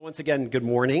Once again, good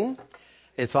morning.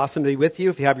 It's awesome to be with you.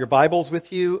 If you have your Bibles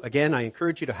with you, again, I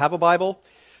encourage you to have a Bible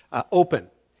open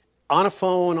on a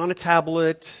phone, on a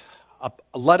tablet, a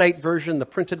Luddite version, the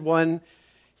printed one.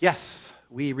 Yes,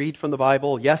 we read from the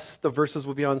Bible. Yes, the verses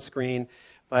will be on screen.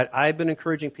 But I've been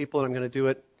encouraging people, and I'm going to do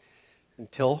it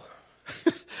until,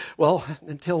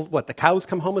 until what? The cows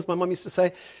come home, as my mom used to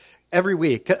say, every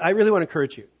week. I really want to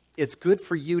encourage you. It's good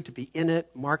for you to be in it,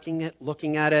 marking it,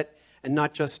 looking at it, and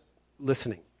not just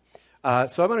listening. So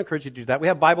I want to encourage you to do that. We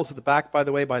have Bibles at the back, by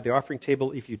the way, by the offering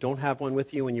table. If you don't have one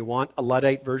with you and you want a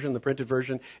Luddite version, the printed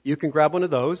version, you can grab one of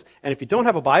those. And if you don't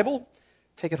have a Bible,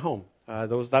 take it home.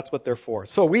 That's what they're for.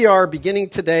 So we are beginning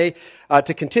today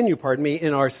to continue,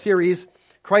 in our series,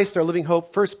 Christ, Our Living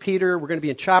Hope, 1 Peter. We're going to be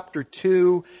in chapter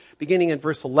 2, beginning in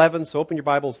verse 11. So open your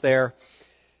Bibles there.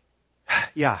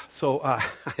 I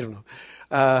don't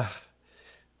know.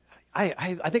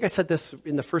 I think I said this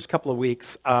in the first couple of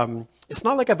weeks. It's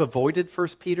not like I've avoided 1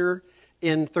 Peter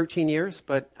in 13 years,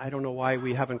 but I don't know why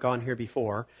we haven't gone here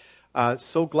before.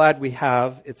 So glad we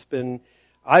have.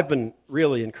 I've been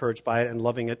really encouraged by it and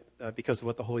loving it because of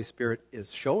what the Holy Spirit is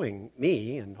showing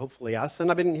me and hopefully us. And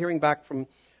I've been hearing back from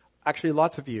actually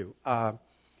lots of you.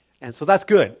 And so that's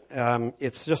good.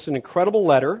 It's just an incredible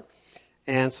letter.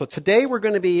 And so today we're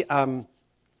going to be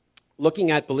looking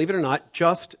at, believe it or not,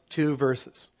 just 2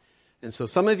 verses. And so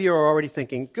some of you are already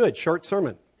thinking, good, short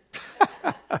sermon.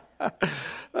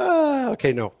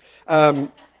 Okay, no.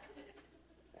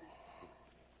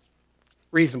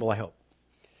 Reasonable, I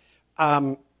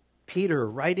hope. Peter,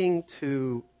 writing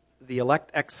to the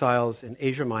elect exiles in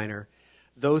Asia Minor,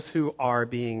 those who are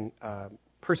being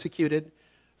persecuted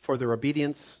for their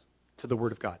obedience to the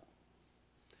Word of God,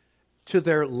 to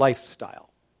their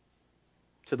lifestyle,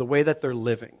 to the way that they're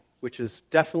living, which is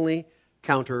definitely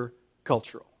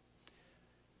countercultural.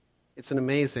 It's an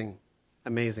amazing,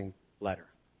 amazing letter.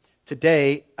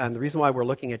 Today, and the reason why we're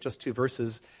looking at just 2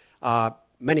 verses,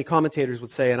 many commentators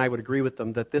would say, and I would agree with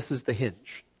them, that this is the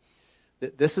hinge.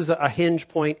 This is a hinge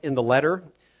point in the letter.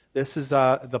 This is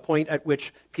the point at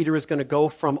which Peter is going to go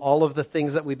from all of the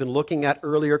things that we've been looking at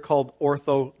earlier called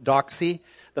orthodoxy,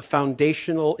 the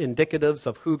foundational indicatives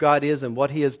of who God is and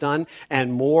what He has done,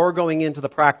 and more going into the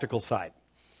practical side.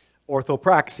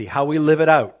 Orthopraxy, how we live it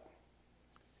out.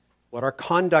 What our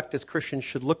conduct as Christians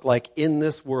should look like in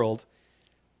this world,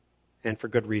 and for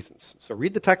good reasons. So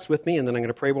read the text with me, and then I'm going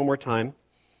to pray one more time.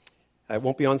 It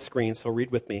won't be on screen, so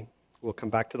read with me. We'll come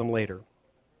back to them later.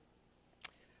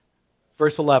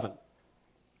 Verse 11.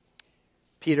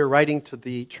 Peter writing to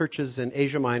the churches in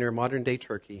Asia Minor, modern-day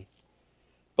Turkey,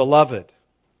 Beloved,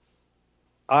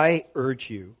 I urge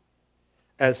you,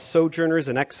 as sojourners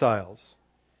and exiles,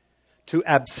 to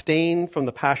abstain from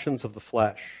the passions of the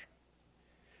flesh,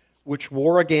 which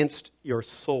war against your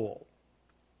soul.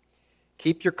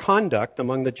 Keep your conduct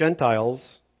among the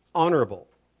Gentiles honorable,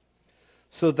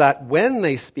 so that when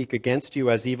they speak against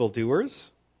you as evildoers,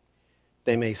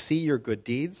 they may see your good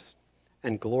deeds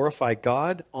and glorify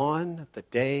God on the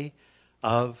day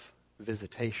of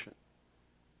visitation.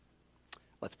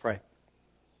 Let's pray.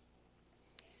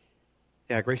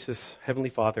 Gracious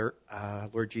Heavenly Father,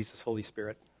 Lord Jesus, Holy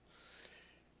Spirit.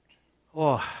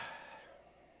 We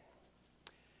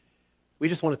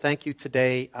just want to thank you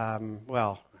today.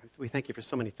 We thank you for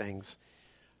so many things.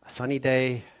 A sunny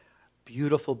day,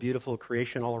 beautiful, beautiful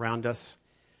creation all around us,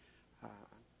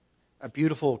 a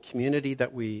beautiful community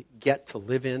that we get to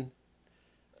live in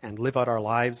and live out our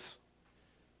lives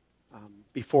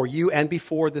before you and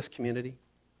before this community.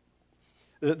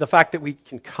 The fact that we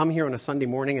can come here on a Sunday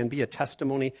morning and be a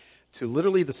testimony to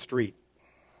literally the street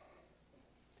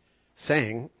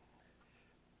saying,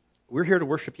 we're here to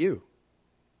worship you.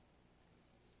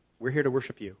 We're here to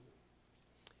worship you.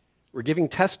 We're giving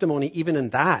testimony even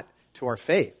in that to our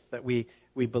faith, that we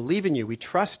believe in you, we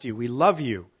trust you, we love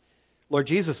you. Lord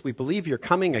Jesus, we believe you're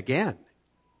coming again.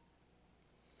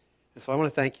 And so I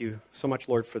want to thank you so much,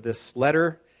 Lord, for this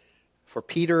letter, for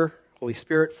Peter, Holy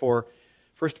Spirit, for,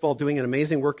 first of all, doing an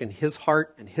amazing work in his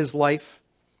heart and his life,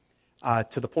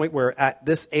 to the point where at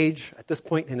this age, at this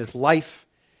point in his life,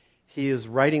 he is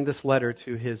writing this letter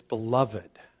to his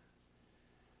beloved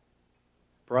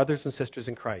brothers and sisters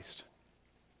in Christ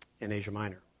in Asia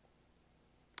Minor,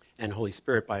 and Holy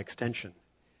Spirit, by extension,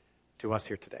 to us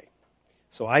here today.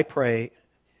 So I pray,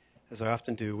 as I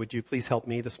often do, would you please help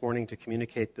me this morning to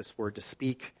communicate this word, to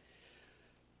speak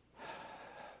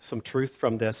some truth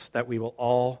from this that we will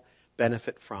all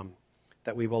benefit from,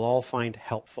 that we will all find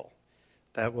helpful,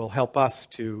 that will help us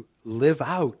to live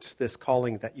out this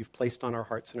calling that you've placed on our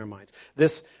hearts and our minds,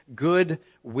 this good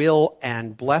will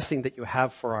and blessing that you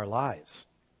have for our lives.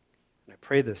 And I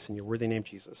pray this in your worthy name,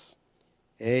 Jesus.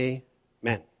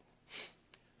 Amen.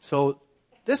 So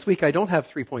this week I don't have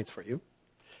 3 points for you,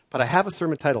 but I have a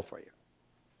sermon title for you.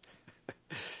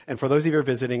 And for those of you who are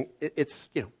visiting, it's,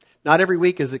 not every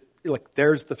week is it like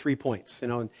there's the 3 points,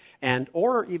 and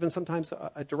or even sometimes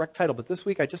a direct title. But this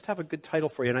week I just have a good title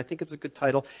for you, and I think it's a good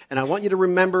title. And I want you to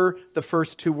remember the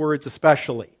first 2 words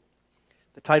especially.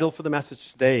 The title for the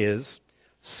message today is,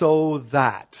 So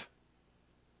That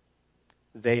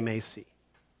They May See.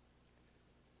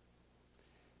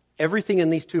 Everything in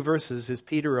these 2 verses is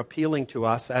Peter appealing to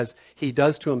us, as he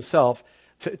does to himself,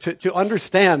 to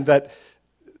understand that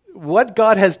what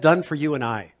God has done for you and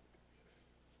I,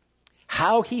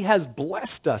 how he has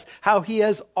blessed us, how he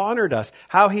has honored us,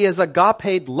 how he has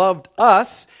agape loved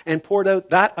us and poured out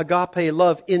that agape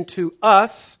love into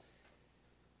us,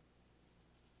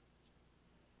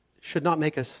 should not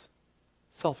make us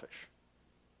selfish.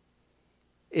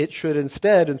 It should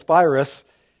instead inspire us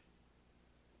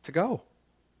to go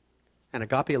and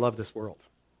agape love this world.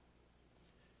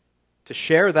 To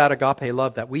share that agape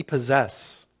love that we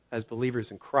possess as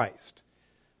believers in Christ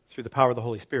through the power of the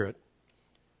Holy Spirit,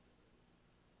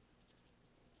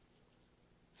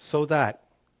 so that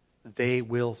they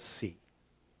will see.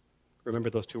 Remember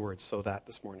those 2 words, so that,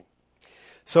 this morning.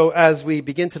 So as we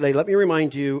begin today, let me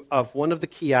remind you of one of the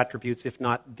key attributes, if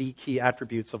not the key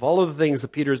attributes, of all of the things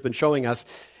that Peter has been showing us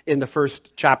in the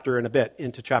first chapter and a bit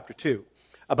into chapter 2,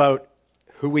 about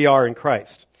who we are in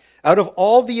Christ. Out of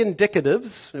all the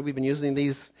indicatives, and we've been using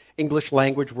these English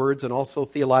language words and also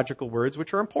theological words,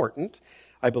 which are important,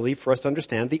 I believe, for us to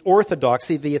understand, the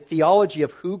orthodoxy, the theology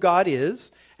of who God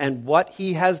is and what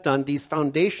he has done, these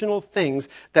foundational things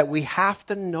that we have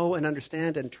to know and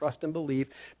understand and trust and believe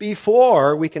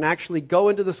before we can actually go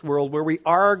into this world where we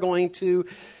are going to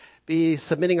be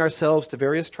submitting ourselves to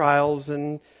various trials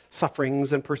and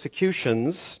sufferings and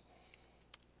persecutions.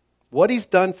 What he's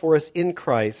done for us in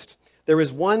Christ, there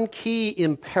is one key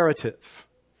imperative.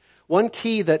 One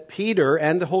key that Peter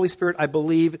and the Holy Spirit, I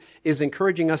believe, is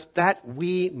encouraging us that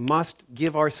we must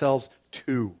give ourselves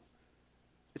to.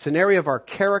 It's an area of our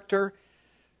character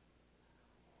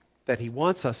that he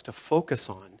wants us to focus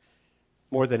on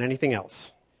more than anything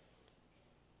else.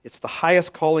 It's the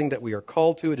highest calling that we are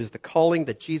called to. It is the calling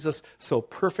that Jesus so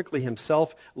perfectly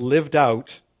himself lived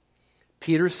out.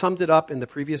 Peter summed it up in the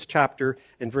previous chapter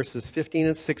in verses 15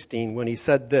 and 16 when he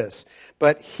said this,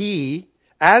 But he,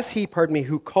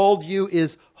 who called you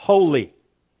is holy.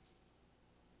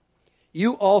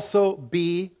 You also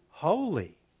be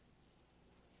holy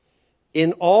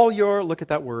in all your, look at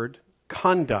that word,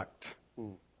 conduct.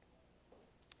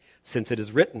 Since it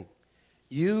is written,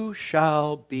 you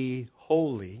shall be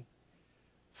holy,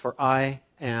 for I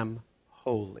am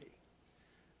holy.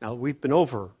 Now, we've been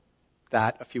over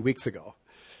that a few weeks ago,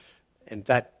 and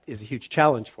that is a huge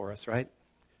challenge for us, right?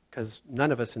 Because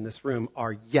none of us in this room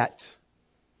are yet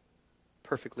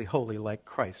perfectly holy like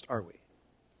Christ, are we?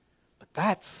 But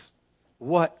that's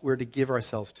what we're to give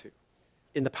ourselves to.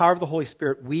 In the power of the Holy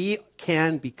Spirit, we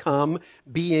can become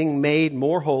being made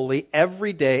more holy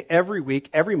every day, every week,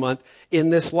 every month in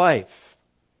this life.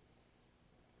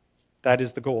 That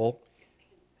is the goal,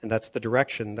 and that's the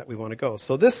direction that we want to go.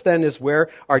 So this then is where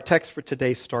our text for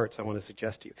today starts, I want to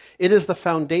suggest to you. It is the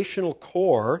foundational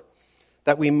core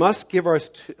that we must give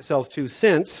ourselves to,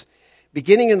 since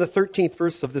beginning in the 13th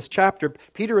verse of this chapter,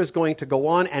 Peter is going to go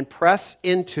on and press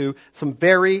into some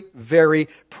very, very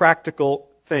practical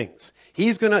things.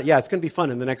 He's going to, it's going to be fun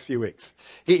in the next few weeks.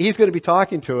 He's going to be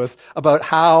talking to us about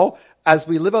how, as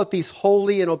we live out these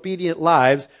holy and obedient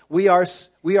lives, we are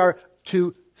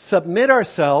to submit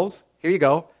ourselves, here you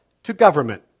go, to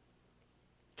government.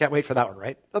 Can't wait for that one,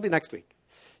 right? That'll be next week.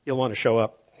 You'll want to show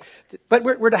up. But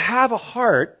we're to have a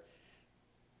heart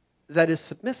that is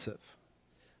submissive.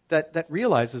 That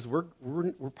realizes we're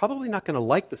probably not going to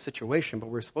like the situation, but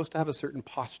we're supposed to have a certain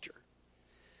posture.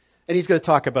 And he's going to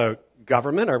talk about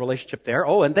government, our relationship there.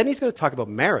 Oh, and then he's going to talk about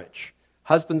marriage,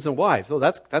 husbands and wives. Oh,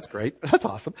 that's great. That's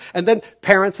awesome. And then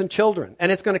parents and children. And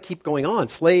it's going to keep going on,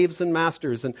 slaves and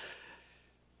masters. And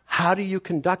how do you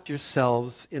conduct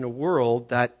yourselves in a world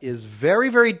that is very,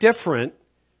 very different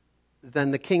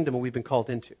than the kingdom we've been called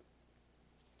into,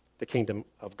 the kingdom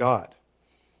of God?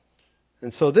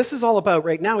 And so this is all about,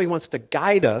 right now, he wants to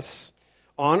guide us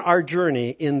on our journey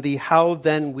in the how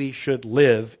then we should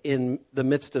live in the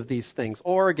midst of these things.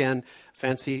 Or again,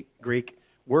 fancy Greek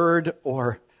word,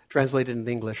 or translated in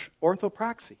English,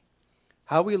 orthopraxy.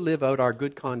 How we live out our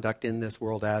good conduct in this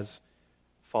world as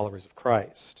followers of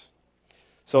Christ.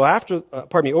 So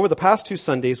over the past 2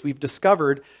 Sundays, we've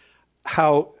discovered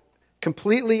how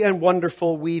completely and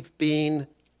wonderful we've been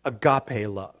agape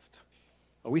loved.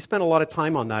 We spent a lot of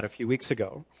time on that a few weeks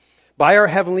ago. by our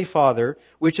Heavenly Father,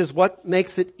 which is what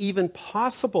makes it even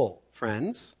possible,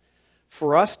 friends,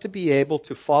 for us to be able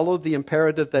to follow the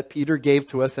imperative that Peter gave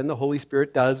to us and the Holy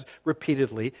Spirit does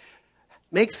repeatedly,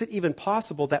 makes it even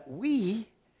possible that we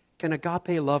can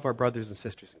agape love our brothers and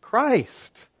sisters in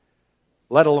Christ,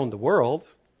 let alone the world.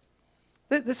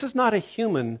 This is not a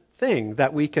human thing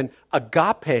that we can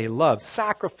agape love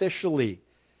sacrificially,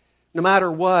 no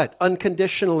matter what,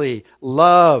 unconditionally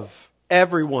love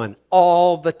everyone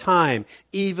all the time,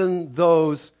 even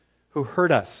those who hurt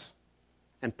us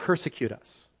and persecute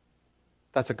us.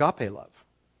 That's agape love.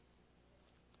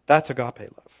 That's agape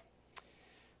love.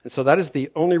 And so that is the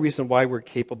only reason why we're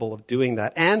capable of doing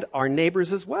that, and our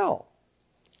neighbors as well.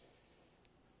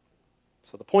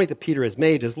 So the point that Peter has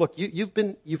made is, look,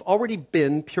 you've already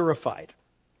been purified.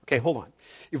 Okay, hold on.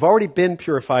 You've already been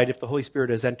purified if the Holy Spirit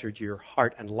has entered your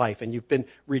heart and life, and you've been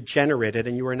regenerated,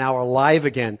 and you are now alive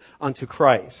again unto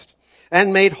Christ,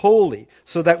 and made holy,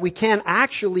 so that we can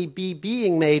actually be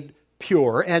being made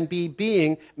pure and be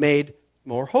being made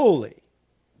more holy.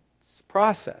 It's a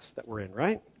process that we're in,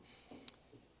 right?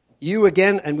 You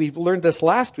again, and we've learned this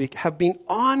last week, have been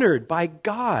honored by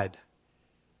God.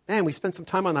 Man, we spent some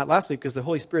time on that last week because the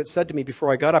Holy Spirit said to me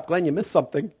before I got up, Glenn, you missed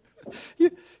something.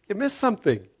 you missed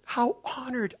something. How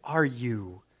honored are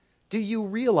you? Do you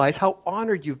realize how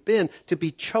honored you've been to be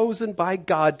chosen by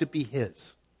God to be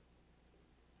His?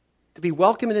 To be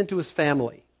welcomed into His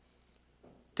family.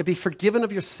 To be forgiven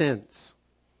of your sins.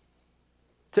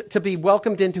 To be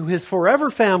welcomed into His forever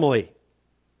family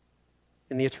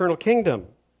in the eternal kingdom.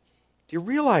 Do you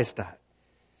realize that?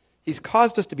 He's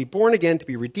caused us to be born again, to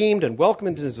be redeemed and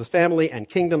welcomed into His family and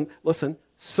kingdom. Listen,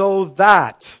 so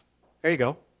that, there you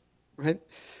go, right?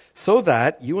 So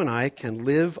that you and I can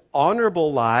live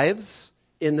honorable lives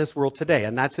in this world today.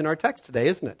 And that's in our text today,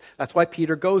 isn't it? That's why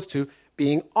Peter goes to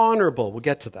being honorable. We'll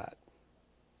get to that.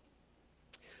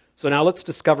 So now let's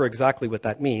discover exactly what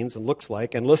that means and looks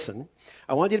like. And listen,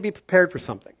 I want you to be prepared for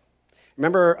something.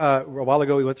 Remember a while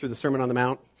ago we went through the Sermon on the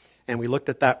Mount? And we looked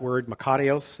at that word,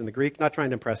 makarios, in the Greek. Not trying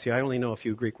to impress you. I only know a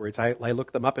few Greek words. I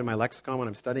look them up in my lexicon when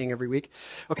I'm studying every week.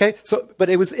 Okay, but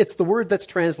it's the word that's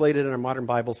translated in our modern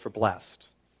Bibles for blessed.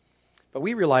 But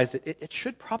we realized it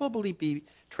should probably be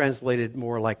translated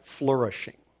more like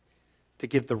flourishing to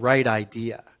give the right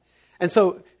idea. And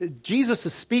so Jesus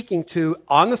is speaking to,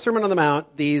 on the Sermon on the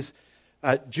Mount, these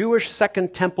Jewish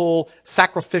Second Temple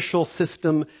sacrificial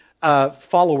system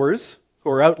followers who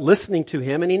are out listening to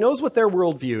him, and he knows what their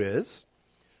worldview is.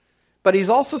 But he's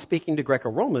also speaking to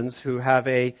Greco-Romans who have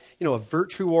a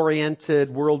virtue-oriented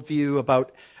worldview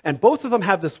about, and both of them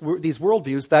have these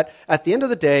worldviews that at the end of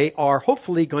the day are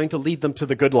hopefully going to lead them to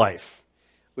the good life,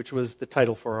 which was the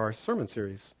title for our sermon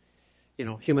series,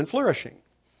 human flourishing.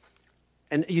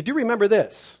 And you do remember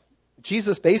this.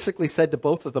 Jesus basically said to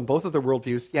both of their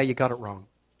worldviews, yeah, you got it wrong.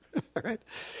 Right?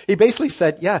 He basically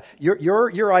said, yeah,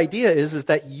 your idea is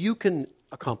that you can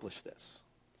accomplish this.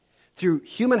 Through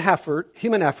human effort,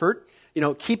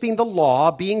 keeping the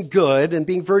law, being good and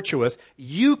being virtuous,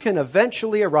 you can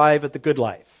eventually arrive at the good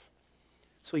life.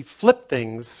 So he flipped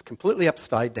things completely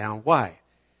upside down. Why?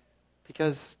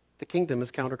 Because the kingdom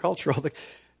is countercultural.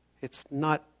 It's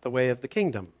not the way of the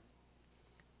kingdom.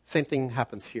 Same thing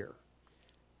happens here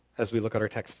as we look at our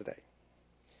text today.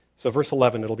 So verse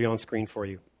 11, it'll be on screen for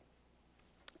you.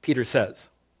 Peter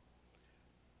says,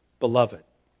 beloved.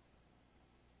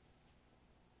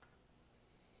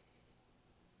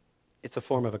 It's a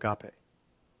form of agape.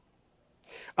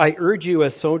 I urge you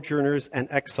as sojourners and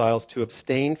exiles to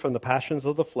abstain from the passions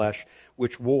of the flesh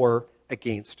which war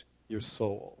against your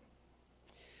soul.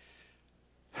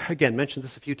 Again, mentioned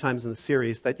this a few times in the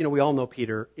series that, we all know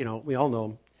Peter, we all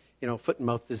know him, foot and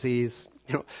mouth disease,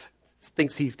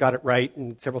 thinks he's got it right,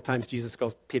 and several times Jesus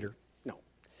goes, Peter, no,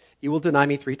 you will deny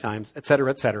me 3 times, et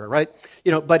cetera, right?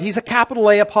 But he's a capital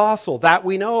A apostle, that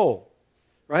we know,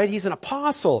 right? He's an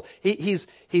apostle. He's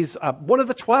one of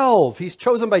the 12. He's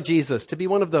chosen by Jesus to be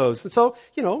one of those. And so,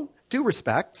 due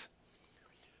respect.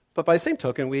 But by the same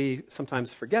token, we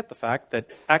sometimes forget the fact that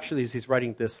actually as he's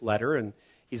writing this letter, and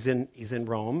he's in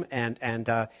Rome, and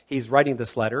he's writing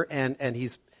this letter, and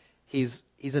he's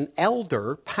an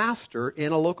elder pastor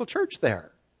in a local church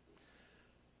there.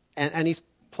 And he's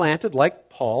planted, like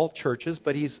Paul, churches,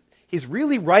 but he's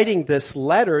really writing this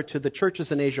letter to the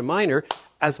churches in Asia Minor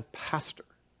as a pastor.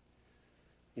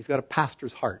 He's got a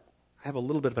pastor's heart. I have a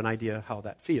little bit of an idea how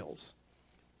that feels.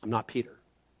 I'm not Peter.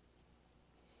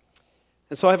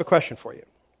 And so I have a question for you.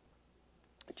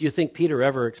 Do you think Peter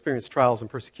ever experienced trials and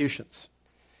persecutions?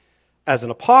 As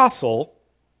an apostle,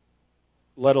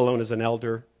 let alone as an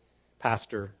elder,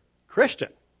 pastor, Christian?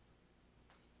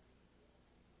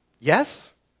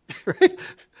 Yes? Right?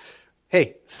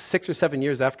 Hey, 6 or 7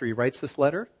 years after he writes this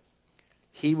letter,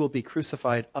 he will be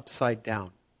crucified upside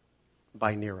down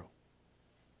by Nero.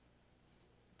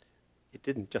 It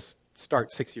didn't just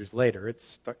start 6 years later.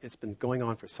 It's been going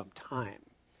on for some time.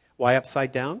 Why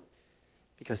upside down?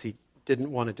 Because he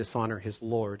didn't want to dishonor his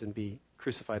Lord and be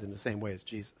crucified in the same way as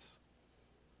Jesus.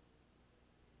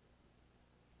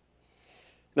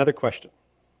 Another question.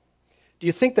 Do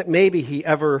you think that maybe he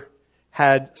ever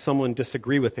had someone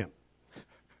disagree with him?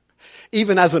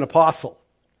 Even as an apostle,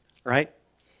 right?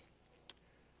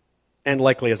 And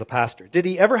likely as a pastor. Did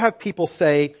he ever have people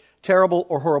say terrible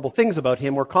or horrible things about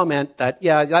him or comment that,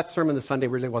 yeah, that sermon this Sunday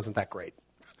really wasn't that great?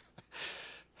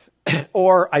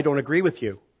 Or, I don't agree with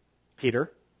you,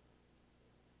 Peter,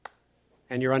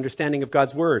 and your understanding of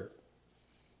God's word.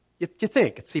 You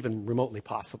think it's even remotely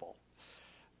possible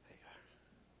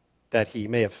that he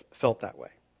may have felt that way.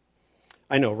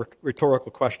 I know,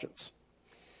 rhetorical questions.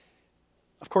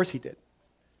 Of course he did.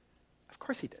 Of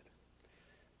course he did.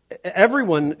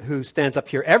 Everyone who stands up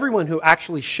here, everyone who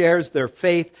actually shares their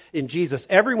faith in Jesus,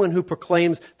 everyone who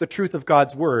proclaims the truth of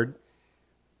God's word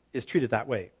is treated that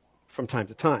way from time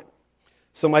to time.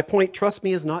 So my point, trust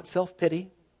me, is not self-pity,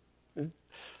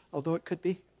 although it could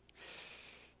be.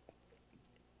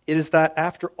 It is that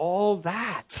after all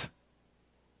that,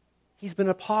 he's been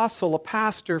an apostle, a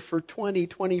pastor for 20,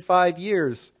 25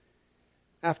 years.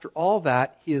 After all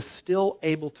that, he is still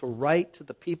able to write to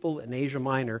the people in Asia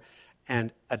Minor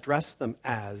and address them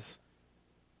as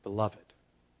beloved.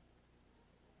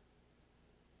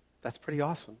 That's pretty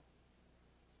awesome.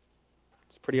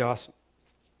 It's pretty awesome.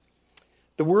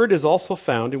 The word is also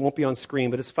found, it won't be on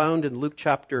screen, but it's found in Luke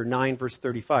chapter 9, verse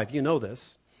 35. You know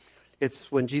this.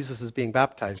 It's when Jesus is being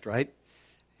baptized, right?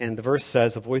 And the verse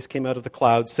says, a voice came out of the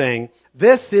cloud saying,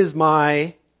 "This is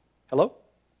my," hello?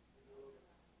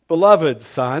 "Beloved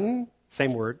Son,"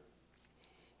 same word,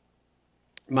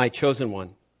 "my chosen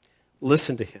one.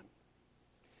 Listen to him."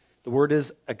 The word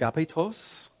is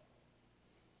agapetos.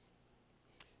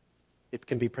 It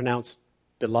can be pronounced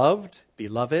beloved,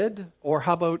 beloved, or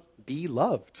how about be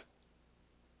loved?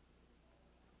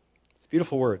 It's a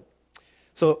beautiful word.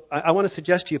 So I want to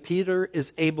suggest to you, Peter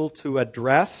is able to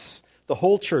address the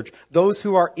whole church, those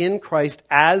who are in Christ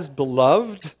as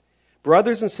beloved,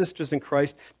 brothers and sisters in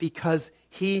Christ, because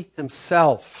he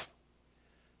himself,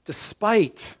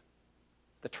 despite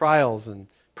the trials and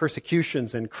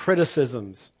persecutions and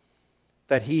criticisms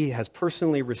that he has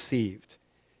personally received,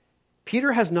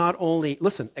 Peter has not only,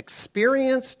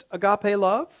 experienced agape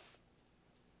love.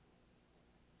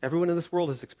 Everyone in this world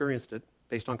has experienced it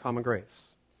based on common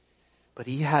grace. But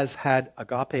he has had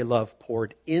agape love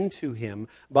poured into him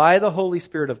by the Holy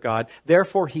Spirit of God.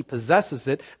 Therefore, he possesses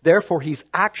it. Therefore, he's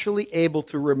actually able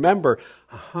to remember,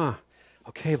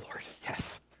 okay, Lord,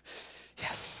 yes,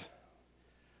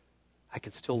 I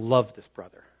can still love this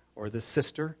brother or this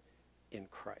sister in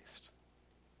Christ.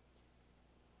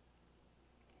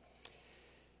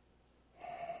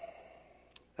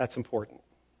 That's important.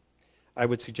 I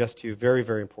would suggest to you, very,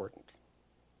 very important.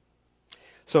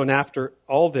 So, and after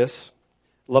all this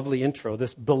lovely intro,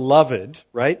 this beloved,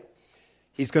 right?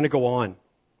 He's going to go on.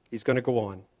 He's going to go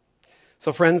on.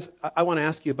 So, friends, I want to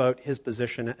ask you about his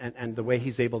position and the way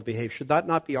he's able to behave. Should that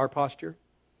not be our posture?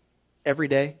 Every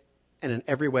day and in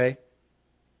every way,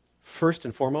 first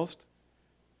and foremost,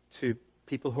 to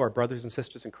people who are brothers and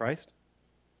sisters in Christ?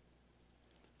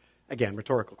 Again,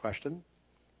 rhetorical question.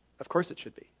 Of course it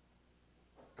should be.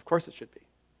 Of course it should be.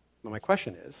 But my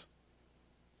question is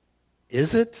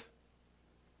it?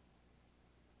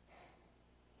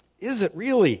 Is it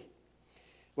really?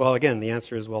 Well, again, the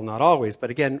answer is, well, not always. But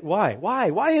again, why?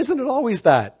 Why isn't it always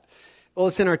that? Well,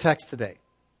 it's in our text today.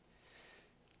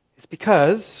 It's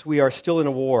because we are still in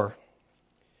a war.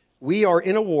 We are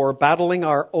in a war battling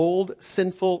our old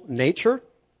sinful nature,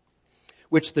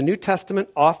 which the New Testament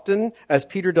often, as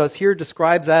Peter does here,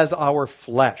 describes as our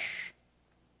flesh.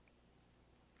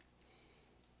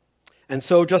 And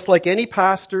so just like any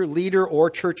pastor, leader, or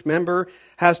church member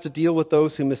has to deal with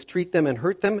those who mistreat them and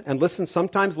hurt them, and listen,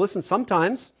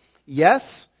 sometimes,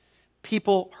 yes,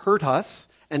 people hurt us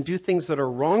and do things that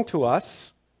are wrong to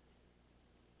us,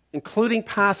 including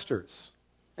pastors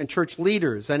and church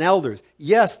leaders and elders.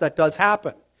 Yes, that does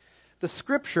happen. The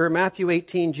scripture, Matthew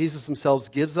 18, Jesus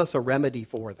himself gives us a remedy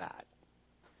for that.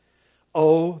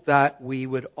 Oh, that we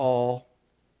would all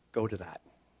go to that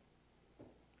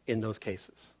in those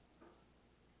cases.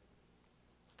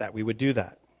 That we would do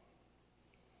that.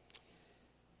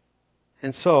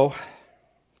 And so,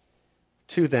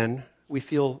 too then, we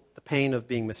feel the pain of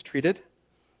being mistreated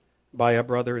by a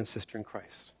brother and sister in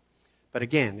Christ. But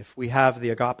again, if we have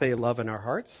the agape love in our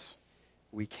hearts,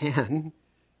 we can,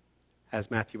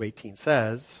 as Matthew 18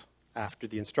 says, after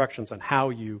the instructions on how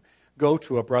you go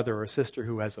to a brother or sister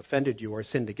who has offended you or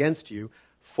sinned against you,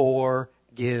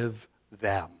 forgive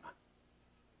them.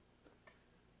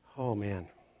 Oh, man.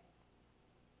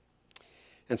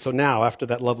 And so now, after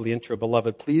that lovely intro,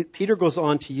 beloved, Peter goes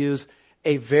on to use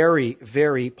a very,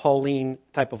 very Pauline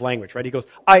type of language, right? He goes,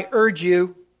 I urge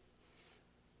you.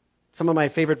 Some of my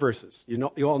favorite verses.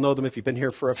 You all know them if you've been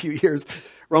here for a few years.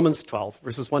 Romans 12,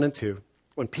 verses 1 and 2.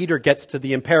 When Peter gets to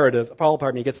the imperative, Paul,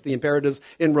 gets to the imperatives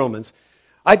in Romans.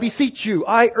 I beseech you,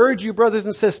 I urge you, brothers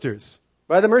and sisters,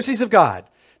 by the mercies of God,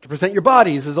 to present your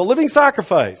bodies as a living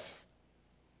sacrifice,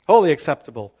 wholly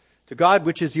acceptable to God,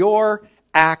 which is your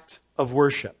act of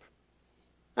worship.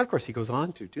 And of course, he goes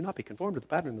on to, do not be conformed to the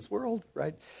pattern of this world,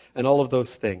 right? And all of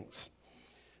those things.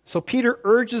 So Peter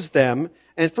urges them,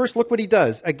 and first look what he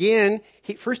does. Again,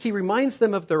 he reminds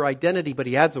them of their identity, but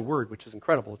he adds a word, which is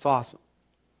incredible. It's awesome.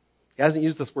 He hasn't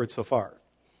used this word so far.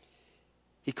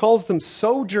 He calls them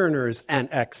sojourners and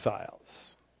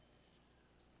exiles.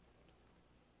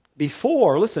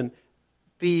 Before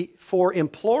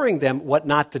imploring them what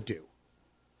not to do.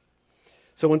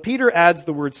 So when Peter adds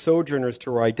the word sojourners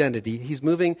to our identity, he's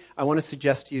moving, I want to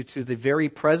suggest to you, to the very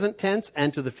present tense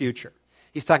and to the future.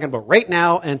 He's talking about right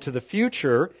now and to the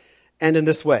future, and in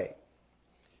this way.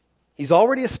 He's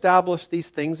already established these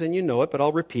things, and you know it, but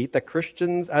I'll repeat that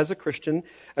Christians, as a Christian,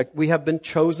 we have been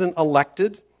chosen,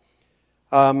 elected,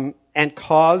 and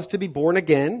caused to be born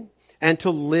again, and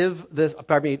to live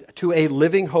to a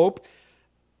living hope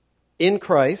in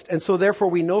Christ. And so therefore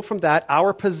we know from that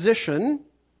our position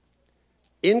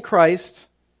in Christ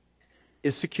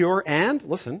is secure and,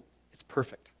 listen, it's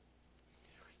perfect.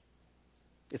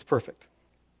 It's perfect.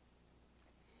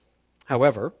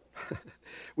 However,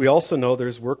 we also know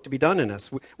there's work to be done in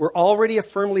us. We're already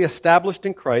firmly established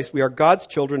in Christ. We are God's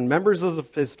children, members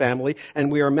of His family,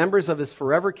 and we are members of His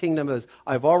forever kingdom, as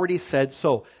I've already said.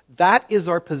 So that is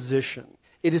our position.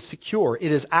 It is secure.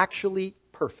 It is actually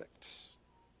perfect.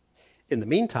 In the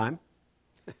meantime,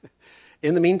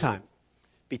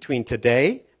 between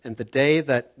today and the day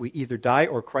that we either die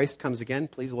or Christ comes again,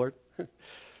 please, Lord,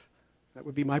 that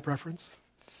would be my preference.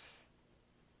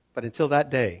 But until that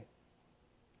day,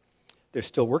 there's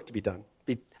still work to be done.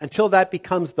 Until that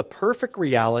becomes the perfect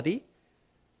reality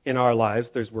in our lives,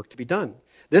 there's work to be done.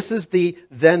 This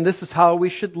is how we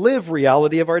should live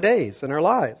reality of our days and our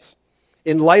lives.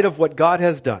 In light of what God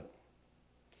has done,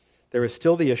 there is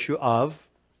still the issue of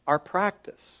our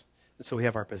practice. And so we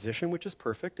have our position, which is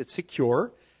perfect. It's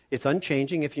secure. It's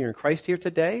unchanging. If you're in Christ here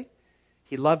today,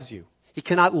 He loves you. He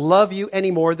cannot love you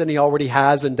any more than He already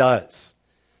has and does.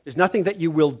 There's nothing that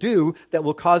you will do that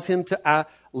will cause Him to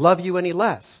love you any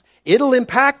less. It'll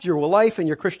impact your life and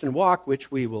your Christian walk,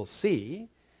 which we will see,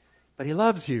 but He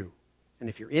loves you. And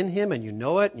if you're in Him and you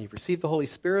know it and you've received the Holy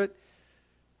Spirit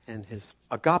and His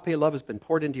agape love has been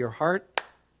poured into your heart,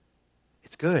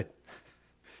 it's good.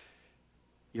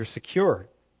 You're secure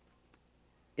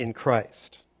in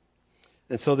Christ.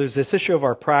 And so there's this issue of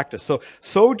our practice. So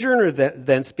sojourner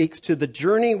then speaks to the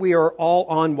journey we are all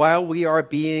on while we are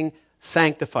being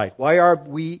sanctified, while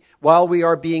we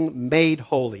are being made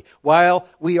holy, while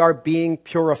we are being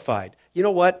purified. You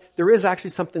know what? There is actually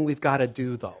something we've got to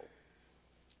do, though.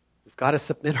 We've got to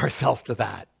submit ourselves to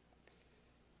that.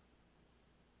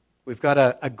 We've got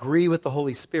to agree with the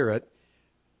Holy Spirit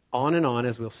on and on,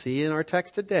 as we'll see in our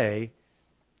text today,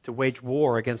 to wage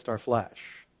war against our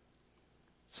flesh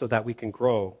so that we can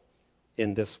grow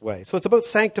in this way. So it's about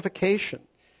sanctification,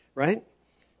 right?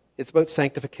 It's about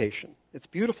sanctification. It's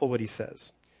beautiful what he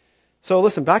says. So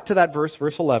listen, back to that verse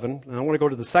 11, and I want to go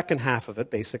to the second half of it,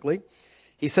 basically.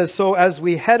 He says, so as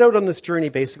we head out on this journey,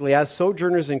 basically, as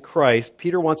sojourners in Christ,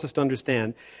 Peter wants us to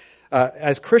understand,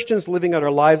 as Christians living out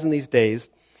our lives in these days,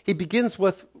 he begins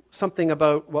with something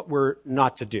about what we're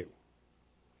not to do,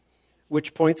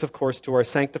 which points, of course, to our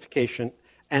sanctification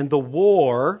and the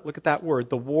war, look at that word,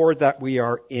 the war that we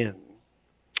are in.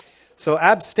 So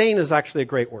abstain is actually a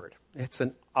great word. It's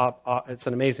an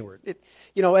amazing word.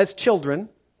 As children,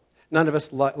 none of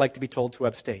us like to be told to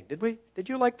abstain. Did we? Did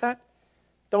you like that?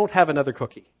 Don't have another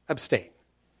cookie. Abstain.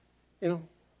 Do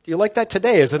you like that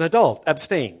today as an adult?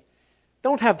 Abstain.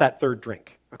 Don't have that third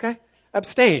drink. Okay?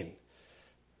 Abstain.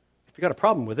 If you got a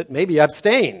problem with it, maybe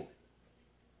abstain.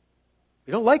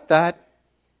 We don't like that.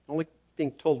 Only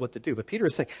being told what to do. But Peter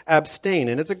is saying abstain,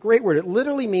 and it's a great word. It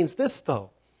literally means this, though.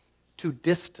 To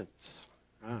distance.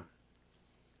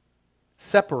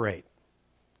 Separate.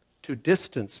 To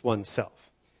distance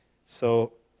oneself.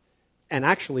 So, and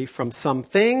actually from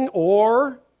something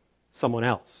or someone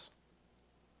else.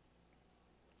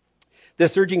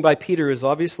 This urging by Peter is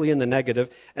obviously in the negative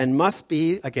and must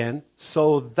be, again,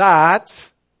 so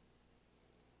that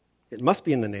it must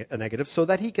be in the negative so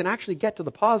that he can actually get to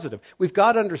the positive. We've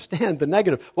got to understand the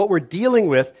negative, what we're dealing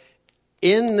with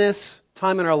in this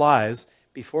time in our lives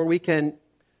before we can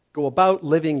go about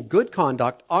living good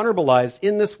conduct, honorable lives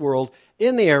in this world,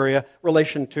 in the area,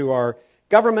 relation to our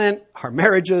government, our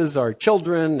marriages, our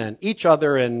children, and each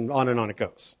other, and on it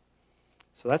goes.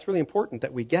 So that's really important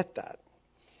that we get that.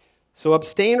 So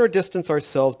abstain or distance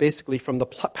ourselves basically from the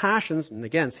passions, and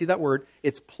again, see that word,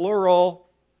 it's plural.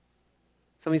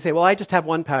 Some of you say, well, I just have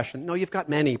one passion. No, you've got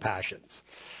many passions.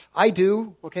 I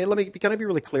do. Okay, can I be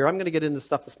really clear? I'm going to get into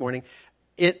stuff this morning.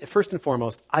 First and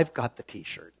foremost, I've got the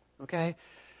t-shirt, okay?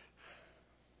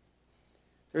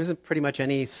 There isn't pretty much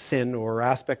any sin or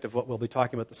aspect of what we'll be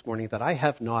talking about this morning that I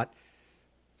have not,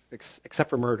 except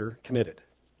for murder, committed.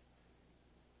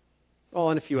 Oh,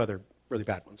 and a few other really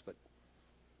bad ones, but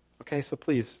okay, so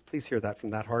please hear that from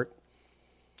that heart.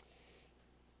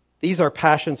 These are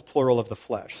passions, plural, of the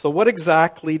flesh. So what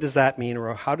exactly does that mean,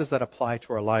 or how does that apply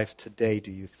to our lives today,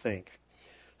 do you think?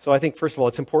 So I think, first of all,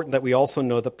 it's important that we also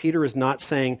know that Peter is not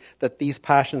saying that these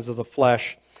passions of the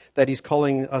flesh that he's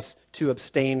calling us to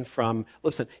abstain from.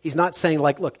 Listen, he's not saying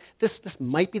like, look, this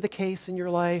might be the case in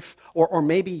your life, or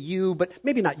maybe you, but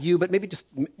maybe not you, but maybe just,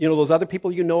 those other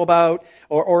people you know about,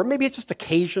 or maybe it's just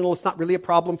occasional, it's not really a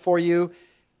problem for you.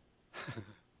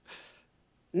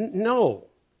 No,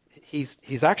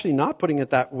 he's actually not putting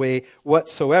it that way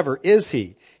whatsoever, is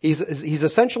he? He's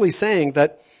essentially saying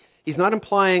that he's not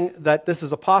implying that this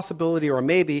is a possibility or a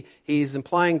maybe. He's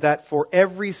implying that for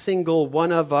every single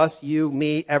one of us, you,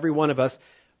 me, every one of us,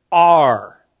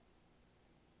 are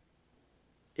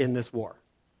in this war.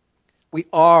 We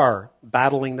are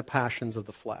battling the passions of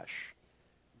the flesh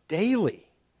daily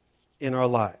in our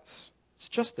lives. It's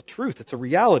just the truth. It's a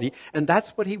reality. And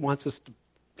that's what he wants us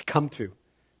to come to,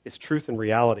 is truth and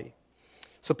reality.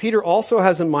 So Peter also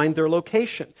has in mind their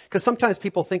location. Because sometimes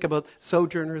people think about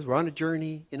sojourners, we're on a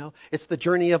journey, it's the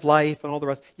journey of life and all the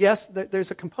rest. Yes,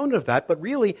 there's a component of that, but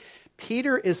really,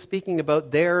 Peter is speaking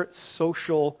about their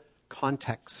social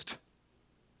context.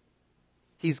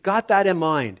 He's got that in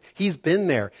mind. He's been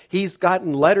there. He's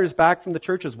gotten letters back from the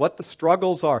churches, what the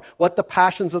struggles are, what the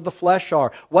passions of the flesh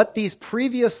are, what these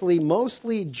previously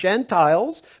mostly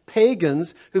Gentiles,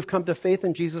 pagans, who've come to faith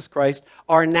in Jesus Christ,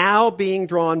 are now being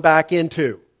drawn back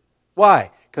into.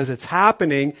 Why? Because it's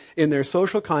happening in their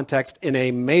social context in a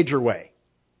major way.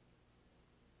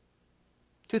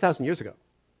 2,000 years ago.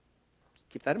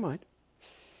 Keep that in mind.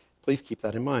 Please keep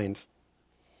that in mind.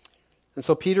 And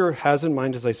so Peter has in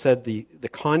mind, as I said, the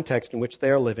context in which they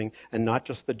are living and not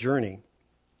just the journey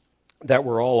that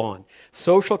we're all on.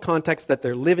 Social context that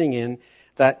they're living in,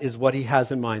 that is what he has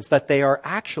in mind. That they are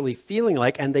actually feeling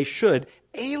like, and they should,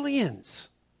 aliens,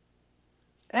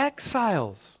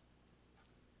 exiles,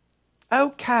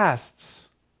 outcasts.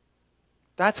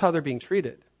 That's how they're being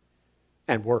treated.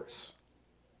 And worse.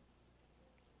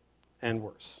 And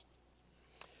worse.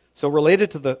 So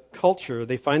related to the culture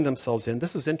they find themselves in,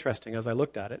 this is interesting as I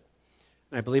looked at it,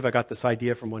 and I believe I got this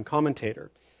idea from one commentator.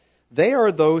 They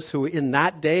are those who in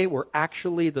that day were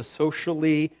actually the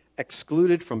socially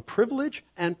excluded from privilege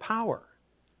and power.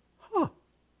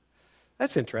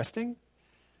 That's interesting.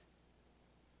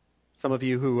 Some of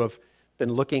you who have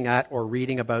been looking at or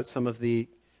reading about some of the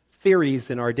theories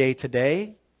in our day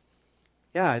today,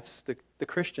 it's the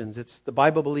Christians, it's the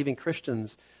Bible-believing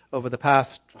Christians over the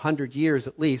past 100 years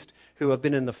at least, who have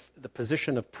been in the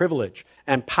position of privilege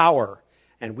and power.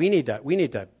 And we need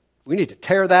to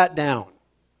tear that down.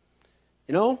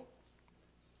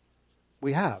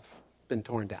 We have been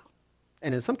torn down.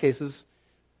 And in some cases,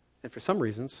 and for some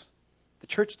reasons, the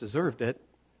church deserved it.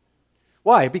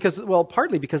 Why?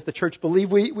 Partly because the church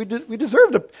believed we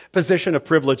deserved a position of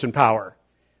privilege and power.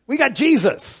 We got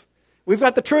Jesus. We've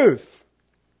got the truth.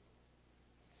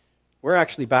 We're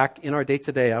actually back in our day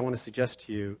today, I want to suggest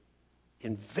to you,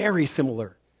 in very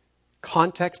similar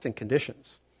context and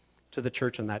conditions to the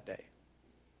church in that day.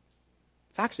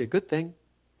 It's actually a good thing.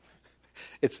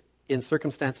 It's in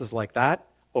circumstances like that,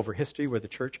 over history, where the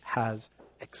church has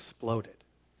exploded.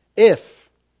 If,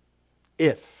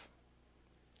 yes,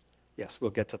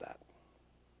 we'll get to that.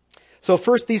 So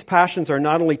first, these passions are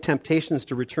not only temptations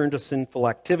to return to sinful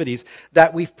activities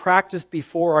that we've practiced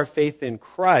before our faith in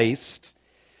Christ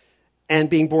and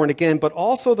being born again, but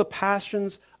also the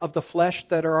passions of the flesh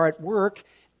that are at work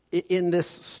in this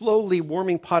slowly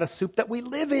warming pot of soup that we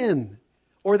live in,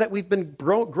 or that we've been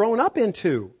grown up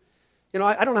into.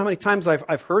 I don't know how many times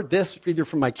I've heard this, either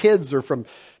from my kids or from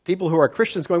people who are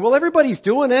Christians, going, well, everybody's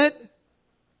doing it.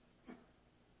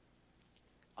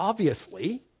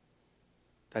 Obviously.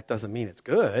 That doesn't mean it's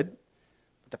good.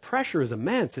 But the pressure is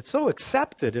immense. It's so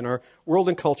accepted in our world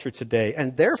and culture today,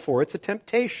 and therefore it's a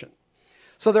temptation.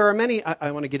 So there are many,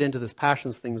 I want to get into this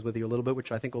passions things with you a little bit,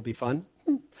 which I think will be fun.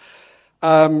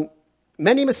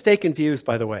 Many mistaken views,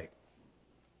 by the way,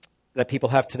 that people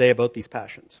have today about these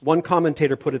passions. One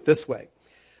commentator put it this way: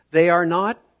 they are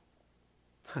not,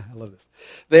 I love this,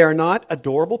 they are not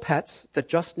adorable pets that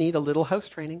just need a little house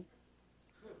training.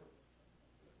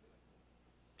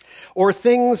 Or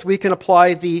things we can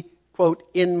apply the, quote,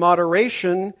 in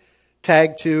moderation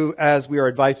tag to, as we are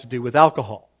advised to do with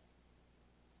alcohol.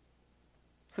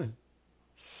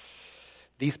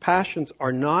 These passions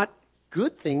are not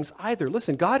good things either.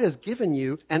 Listen, God has given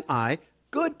you and I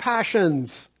good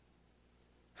passions.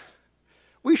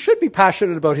 We should be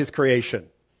passionate about His creation.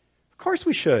 Of course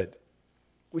we should.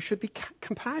 We should be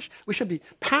compassionate. We should be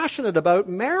passionate about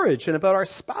marriage and about our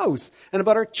spouse and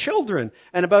about our children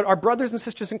and about our brothers and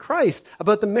sisters in Christ,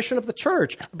 about the mission of the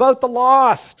church, about the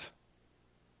lost.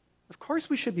 Of course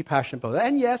we should be passionate about that.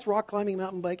 And yes, rock climbing,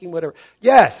 mountain biking, whatever.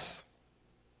 Yes.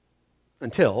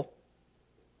 Until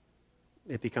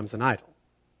it becomes an idol.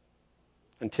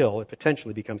 Until it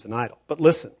potentially becomes an idol. But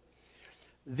listen,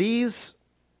 these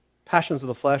passions of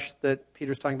the flesh that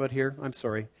Peter's talking about here, I'm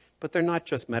sorry, but they're not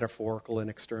just metaphorical and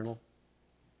external.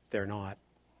 They're not.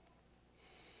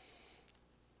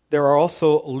 There are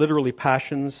also literally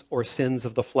passions or sins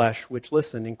of the flesh, which,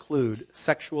 listen, include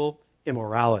sexual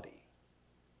immorality,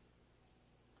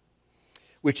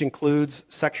 which includes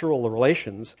sexual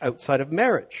relations outside of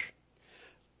marriage,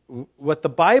 what the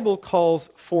Bible calls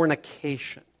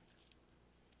fornication,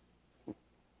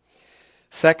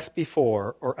 sex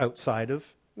before or outside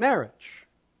of marriage.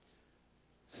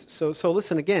 So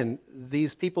listen again,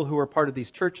 these people who are part of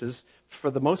these churches, for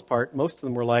the most part, most of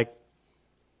them were like,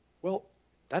 well,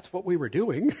 that's what we were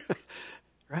doing,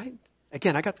 right?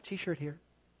 Again, I got the t-shirt here.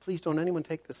 Please don't anyone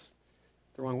take this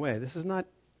the wrong way. This is not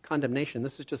condemnation.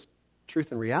 This is just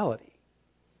truth and reality.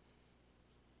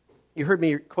 You heard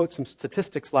me quote some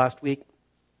statistics last week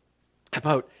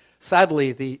about,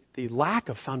 sadly, the lack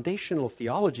of foundational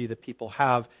theology that people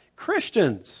have.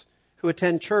 Christians who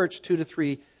attend church 2 to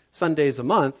 3 Sundays a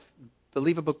month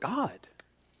believe about God.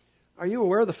 Are you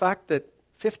aware of the fact that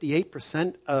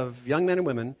 58% of young men and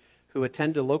women who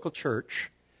attend a local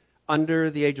church under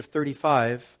the age of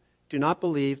 35 do not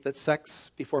believe that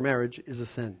sex before marriage is a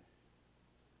sin?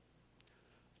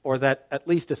 Or that at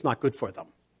least it's not good for them?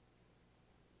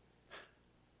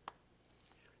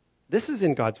 This is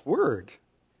in God's Word.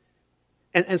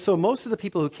 And so most of the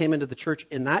people who came into the church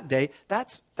in that day,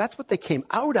 that's what they came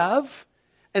out of,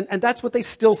 and that's what they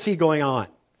still see going on.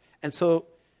 And so,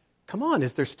 come on,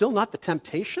 is there still not the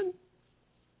temptation?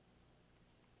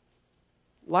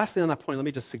 Lastly on that point, let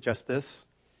me just suggest this.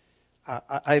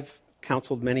 I've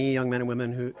counseled many young men and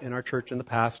women who in our church in the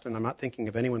past, and I'm not thinking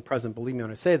of anyone present, believe me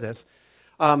when I say this,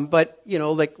 but,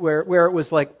 like where it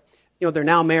was like, they're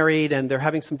now married and they're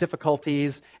having some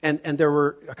difficulties, and there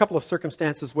were a couple of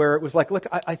circumstances where it was like, look,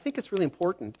 I think it's really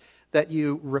important that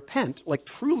you repent, like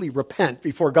truly repent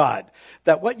before God,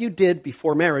 that what you did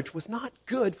before marriage was not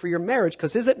good for your marriage,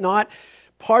 because is it not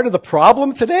part of the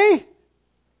problem today?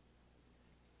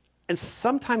 And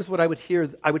sometimes what I would hear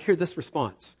this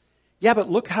response: yeah, but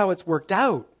look how it's worked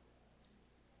out.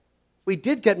 We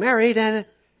did get married, and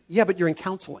yeah, but you're in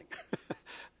counseling.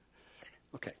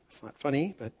 Okay, it's not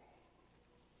funny, but...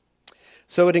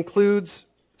 So it includes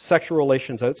sexual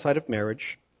relations outside of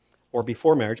marriage or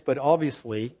before marriage, but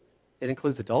obviously it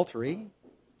includes adultery.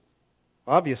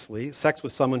 Obviously, sex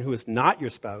with someone who is not your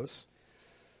spouse.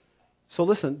 So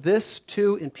listen, this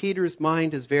too in Peter's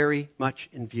mind is very much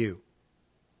in view.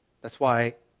 That's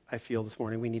why I feel this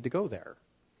morning we need to go there,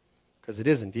 because it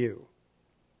is in view.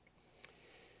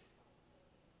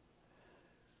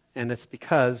 And it's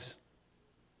because,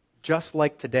 just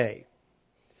like today,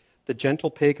 the gentle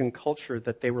pagan culture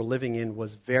that they were living in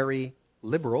was very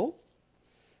liberal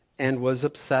and was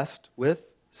obsessed with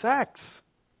sex.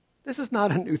 This is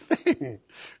not a new thing.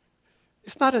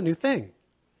 It's not a new thing.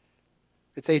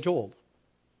 It's age-old.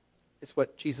 It's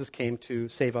what Jesus came to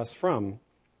save us from,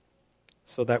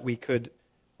 so that we could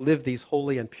live these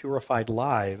holy and purified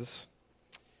lives.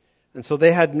 And so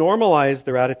they had normalized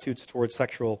their attitudes towards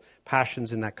sexual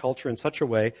passions in that culture in such a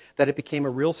way that it became a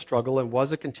real struggle and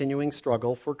was a continuing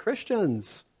struggle for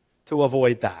Christians to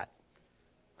avoid that.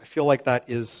 I feel like that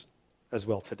is as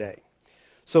well today.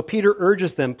 So Peter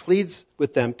urges them, pleads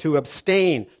with them to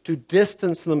abstain, to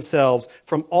distance themselves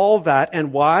from all that.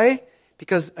 And why?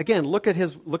 Because, again, look at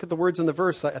the words in the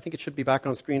verse. I think it should be back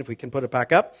on screen if we can put it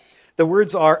back up. The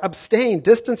words are abstain,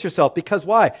 distance yourself. Because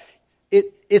why?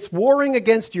 It's warring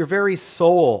against your very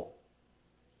soul.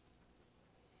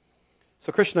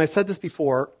 So, Christian, I've said this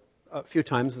before a few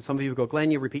times, and some of you go,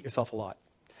 Glenn, you repeat yourself a lot.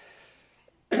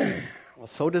 Well,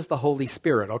 so does the Holy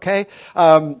Spirit, okay?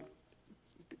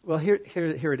 Well, here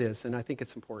it is, and I think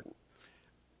it's important.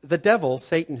 The devil,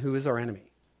 Satan, who is our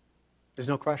enemy, there's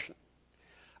no question.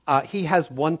 He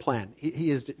has one plan. He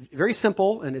is very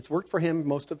simple, and it's worked for him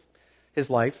most of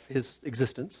his life, his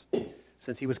existence,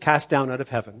 since he was cast down out of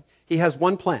heaven. He has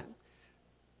one plan.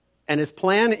 And his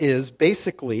plan is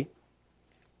basically,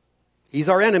 he's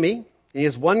our enemy, and he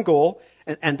has one goal,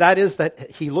 and that is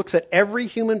that he looks at every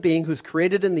human being who's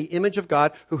created in the image of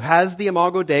God, who has the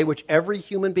Imago Dei, which every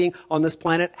human being on this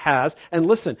planet has. And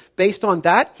listen, based on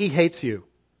that, he hates you.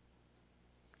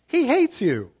 He hates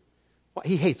you. Well,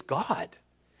 he hates God.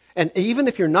 And even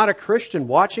if you're not a Christian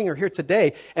watching or here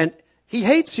today, and he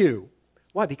hates you.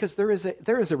 Why? Because there is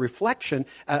a reflection,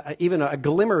 even a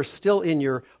glimmer still in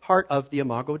your heart of the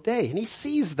Imago Dei. And he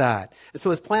sees that. And so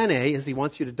his plan A is he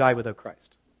wants you to die without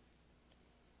Christ.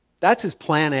 That's his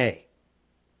plan A.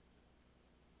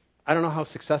 I don't know how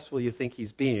successful you think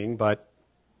he's being, but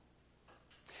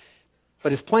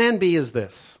his plan B is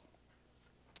this.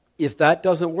 If that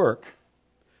doesn't work,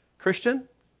 Christian,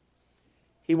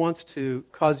 he wants to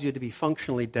cause you to be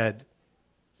functionally dead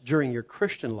during your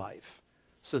Christian life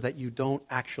so that you don't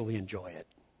actually enjoy it.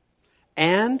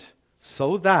 And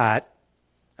so that,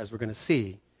 as we're going to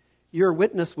see, your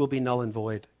witness will be null and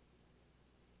void.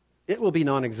 It will be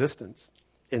non-existent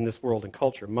in this world and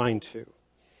culture, mine too.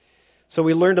 So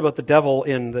we learned about the devil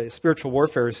in the spiritual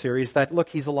warfare series that, look,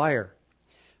 he's a liar.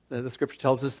 The scripture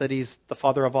tells us that he's the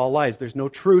father of all lies. There's no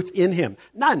truth in him.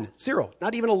 None. Zero.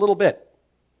 Not even a little bit.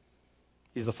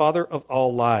 He's the father of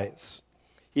all lies.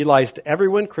 He lies to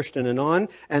everyone, Christian and non,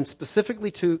 and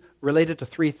specifically related to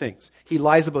three things. He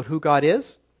lies about who God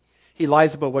is. He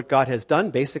lies about what God has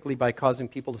done, basically by causing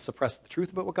people to suppress the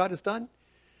truth about what God has done.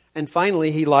 And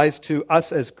finally, he lies to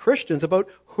us as Christians about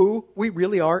who we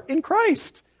really are in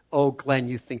Christ. Oh, Glenn,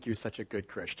 you think you're such a good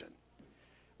Christian.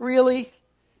 Really?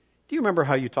 Do you remember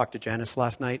how you talked to Janice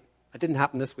last night? It didn't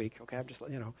happen this week. Okay, I'm just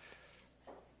letting you know.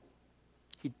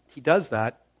 He does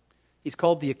that. He's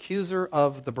called the accuser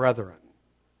of the brethren.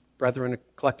 Brethren, a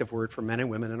collective word for men and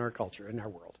women in our culture, in our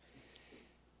world.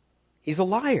 He's a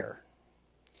liar.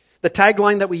 The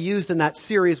tagline that we used in that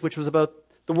series, which was about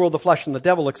the world, the flesh, and the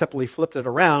devil, except we flipped it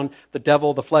around, the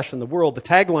devil, the flesh, and the world, the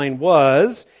tagline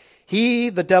was, he,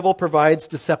 the devil, provides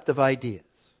deceptive ideas.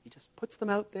 He just puts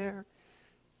them out there,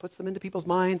 puts them into people's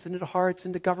minds, into hearts,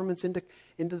 into governments, into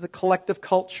the collective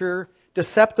culture.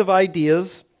 Deceptive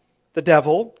ideas, the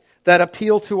devil, that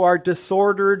appeal to our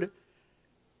disordered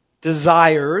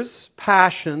desires,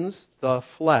 passions, the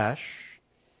flesh,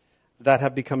 that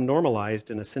have become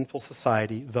normalized in a sinful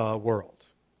society, the world.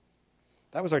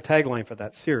 That was our tagline for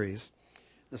that series.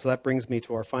 And so that brings me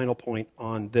to our final point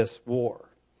on this war.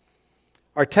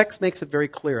 Our text makes it very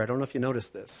clear. I don't know if you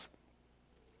noticed this.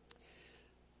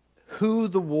 Who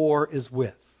the war is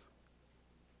with.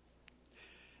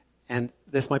 And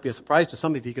this might be a surprise to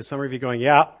some of you, because some of you are going,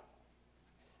 yeah,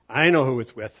 I know who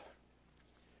it's with.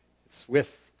 It's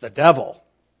with the devil.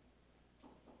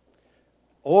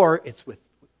 Or it's with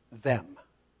them,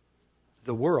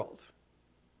 the world.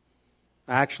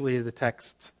 Actually, the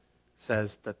text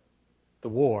says that the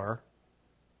war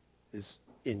is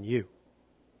in you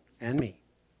and me.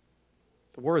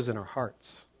 The war is in our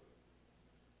hearts.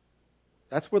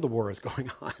 That's where the war is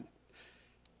going on.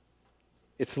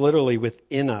 It's literally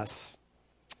within us.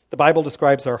 The Bible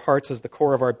describes our hearts as the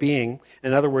core of our being.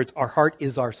 In other words, our heart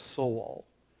is our soul.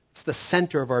 It's the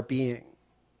center of our being.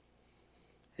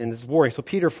 And this war. So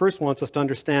Peter first wants us to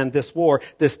understand this war,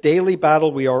 this daily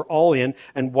battle we are all in,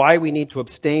 and why we need to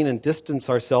abstain and distance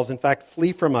ourselves, in fact,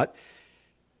 flee from it,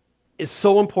 is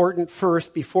so important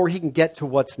first before he can get to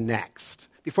what's next,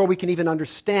 before we can even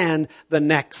understand the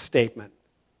next statement.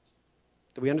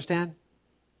 Do we understand?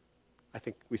 I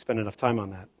think we spent enough time on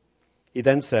that. He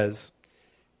then says,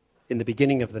 in the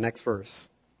beginning of the next verse,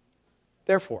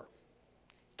 therefore,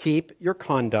 keep your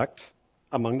conduct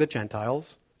among the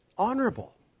Gentiles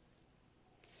honorable.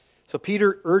 So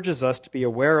Peter urges us to be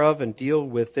aware of and deal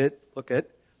with it, look at,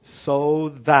 so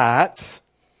that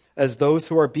as those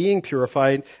who are being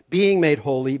purified, being made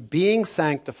holy, being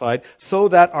sanctified, so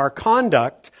that our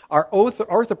conduct, our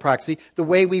orthopraxy, the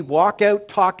way we walk out,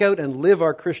 talk out, and live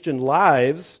our Christian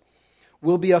lives,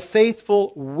 will be a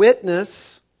faithful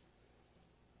witness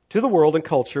to the world and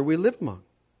culture we live among.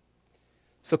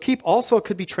 So keep also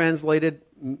could be translated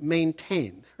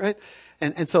maintain, right?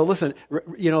 And so listen,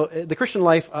 the Christian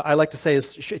life, I like to say,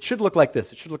 it should look like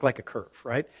this. It should look like a curve,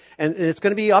 right? And it's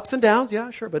going to be ups and downs,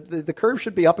 yeah, sure, but the curve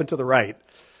should be up and to the right.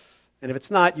 And if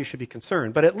it's not, you should be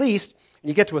concerned. But at least And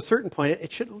you get to a certain point,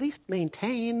 it should at least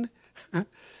maintain.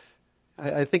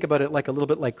 I think about it like a little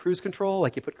bit like cruise control,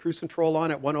 like you put cruise control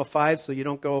on at 105 so you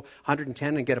don't go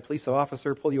 110 and get a police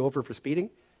officer pull you over for speeding.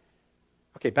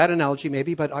 Okay, bad analogy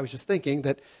maybe, but I was just thinking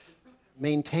that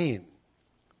maintain.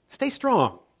 Stay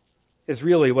strong is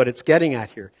really what it's getting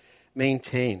at here.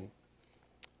 Maintain.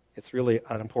 It's really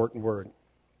an important word.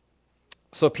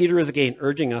 So Peter is again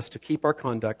urging us to keep our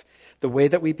conduct, the way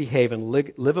that we behave and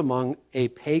live among a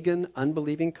pagan,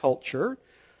 unbelieving culture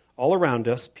all around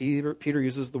us. Peter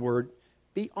uses the word,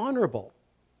 be honorable.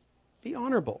 Be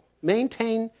honorable.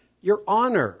 Maintain your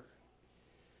honor.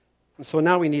 And so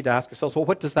now we need to ask ourselves, well,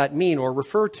 what does that mean or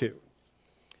refer to?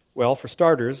 Well, for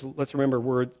starters, let's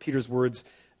remember Peter's words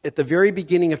at the very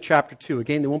beginning of chapter 2.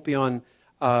 Again, they won't be on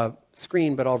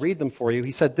screen, but I'll read them for you.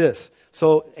 He said this.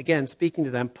 So, again, speaking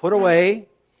to them, put away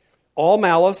all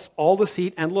malice, all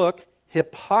deceit, and look,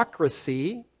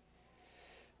 hypocrisy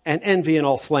and envy and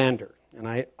all slander. And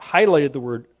I highlighted the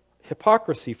word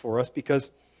hypocrisy for us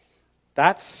because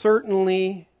that's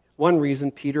certainly one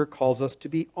reason Peter calls us to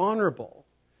be honorable.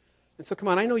 And so, come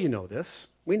on, I know you know this.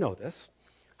 We know this.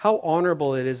 How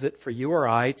honorable is it for you or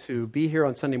I to be here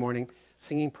on Sunday morning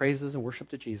singing praises and worship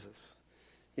to Jesus?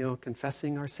 You know,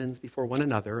 confessing our sins before one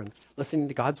another and listening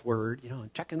to God's word,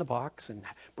 and checking the box and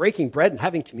breaking bread and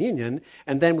having communion.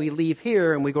 And then we leave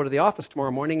here and we go to the office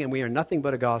tomorrow morning and we are nothing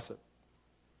but a gossip.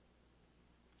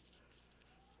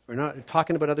 We're not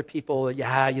talking about other people.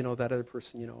 Yeah, that other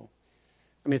person,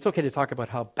 I mean, it's okay to talk about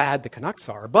how bad the Canucks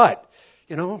are, but,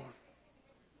 no,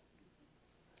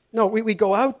 we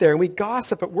go out there and we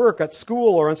gossip at work, at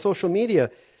school, or on social media.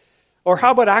 Or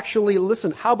how about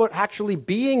actually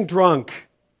being drunk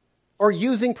or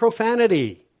using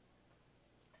profanity?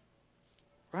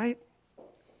 Right?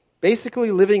 Basically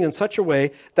living in such a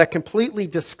way that completely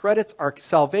discredits our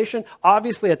salvation.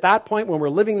 Obviously, at that point, when we're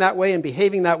living that way and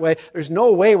behaving that way, there's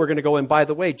no way we're going to go, and by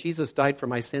the way, Jesus died for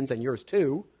my sins and yours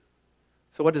too.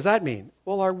 So what does that mean?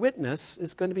 Well, our witness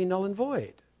is going to be null and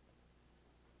void.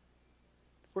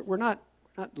 We're not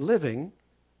living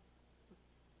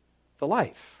the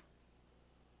life.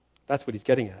 That's what he's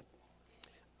getting at.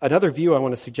 Another view I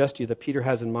want to suggest to you that Peter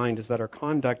has in mind is that our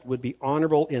conduct would be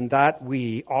honorable in that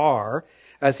we are,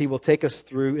 as he will take us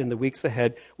through in the weeks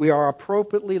ahead, we are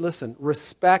appropriately,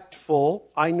 respectful.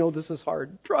 I know this is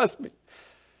hard. Trust me.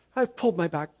 I've pulled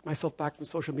myself back from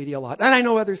social media a lot, and I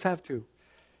know others have too.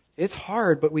 It's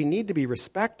hard, but we need to be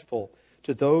respectful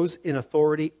to those in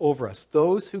authority over us,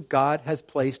 those who God has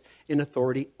placed in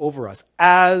authority over us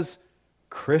as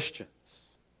Christians.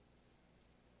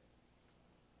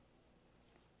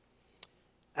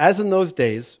 As in those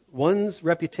days, one's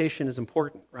reputation is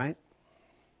important, right?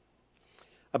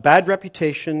 A bad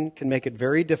reputation can make it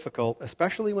very difficult,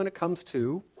 especially when it comes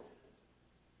to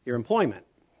your employment.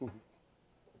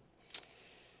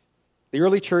 The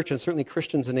early church, and certainly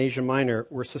Christians in Asia Minor,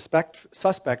 were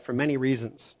suspect for many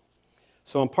reasons.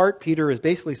 So in part, Peter is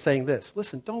basically saying this: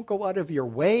 listen, don't go out of your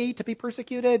way to be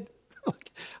persecuted.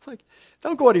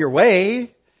 Don't go out of your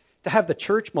way to have the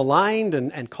church maligned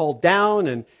and called down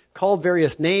and called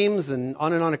various names, and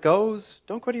on it goes.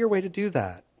 Don't go out of your way to do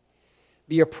that.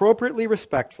 Be appropriately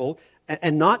respectful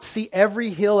and not see every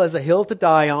hill as a hill to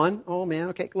die on. Oh man,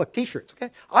 okay, look, t-shirts,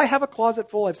 okay? I have a closet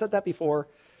full, I've said that before.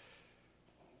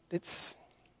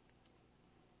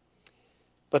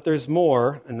 But there's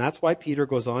more, and that's why Peter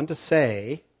goes on to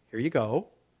say, here you go,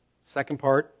 second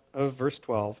part of verse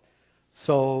 12,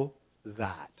 so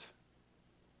that.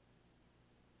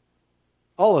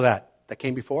 All of that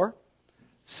came before,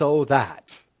 so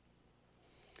that.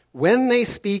 When they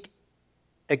speak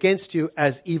against you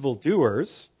as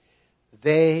evildoers,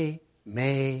 they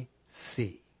may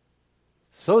see.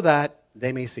 So that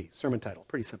they may see. Sermon title,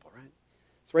 pretty simple, right?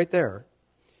 It's right there.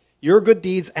 Your good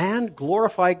deeds and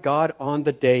glorify God on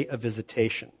the day of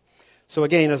visitation. So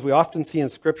again, as we often see in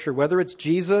Scripture, whether it's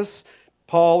Jesus,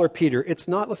 Paul, or Peter, it's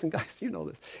not, listen guys, you know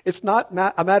this, it's not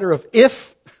a matter of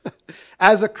if,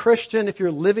 as a Christian, if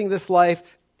you're living this life,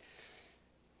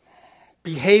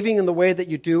 behaving in the way that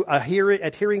you do,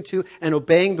 adhering to and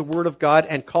obeying the Word of God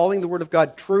and calling the Word of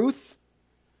God truth,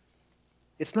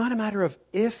 it's not a matter of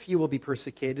if you will be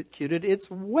persecuted, it's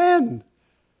when.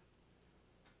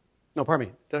 No, pardon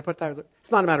me. Did I put that?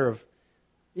 It's not a matter of,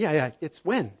 it's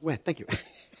when. When, thank you.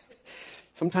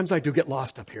 Sometimes I do get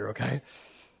lost up here, okay?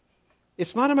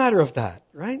 It's not a matter of that,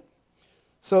 right?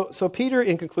 So Peter,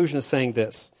 in conclusion, is saying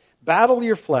this: battle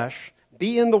your flesh,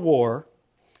 be in the war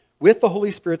with the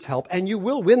Holy Spirit's help, and you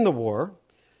will win the war.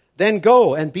 Then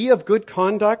go and be of good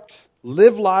conduct,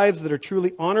 live lives that are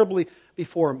truly honorable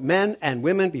before men and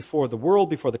women, before the world,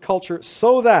 before the culture,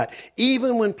 so that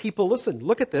even when people, listen,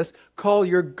 look at this, call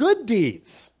your good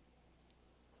deeds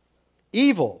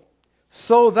evil,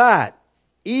 so that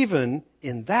even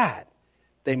in that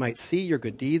they might see your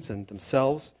good deeds and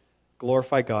themselves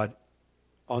glorify God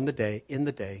in the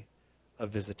day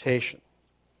of visitation.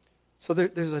 So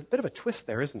there's a bit of a twist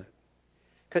there, isn't it?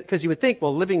 Because you would think,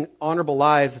 well, living honorable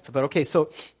lives, it's about, okay, so,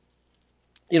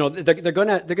 they're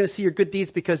going to see your good deeds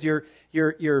because you're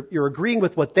agreeing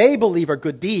with what they believe are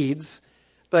good deeds,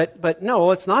 but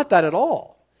no, it's not that at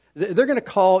all. They're going to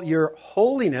call your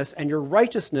holiness and your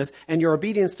righteousness and your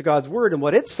obedience to God's word and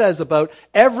what it says about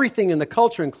everything in the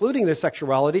culture, including their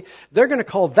sexuality, they're going to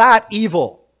call that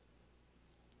evil.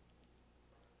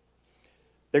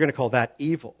 They're going to call that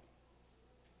evil.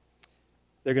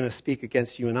 They're going to speak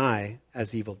against you and I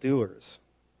as evildoers.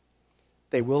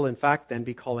 They will, in fact, then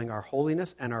be calling our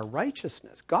holiness and our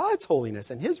righteousness, God's holiness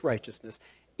and his righteousness,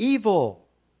 evil.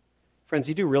 Friends,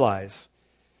 you do realize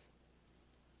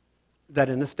that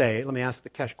in this day, let me ask the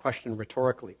question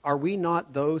rhetorically, are we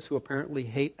not those who apparently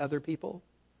hate other people?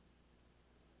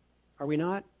 Are we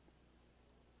not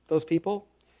those people?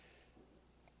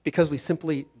 Because we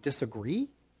simply disagree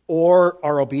or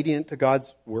are obedient to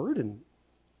God's word and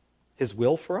his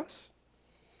will for us?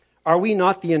 Are we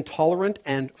not the intolerant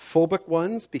and phobic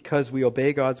ones because we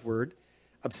obey God's word,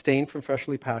 abstain from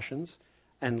fleshly passions,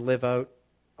 and live out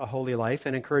a holy life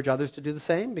and encourage others to do the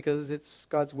same because it's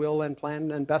God's will and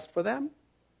plan and best for them?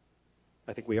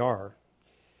 I think we are.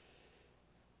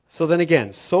 So then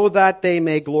again, so that they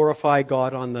may glorify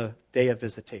God on the day of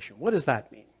visitation. What does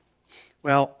that mean?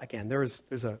 Well, again, there's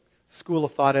a school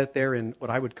of thought out there in what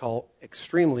I would call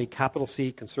extremely capital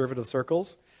C conservative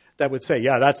circles that would say,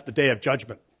 yeah, that's the day of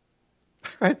judgment.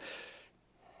 Right?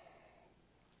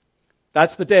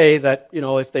 That's the day that,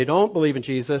 if they don't believe in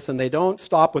Jesus and they don't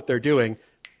stop what they're doing,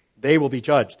 they will be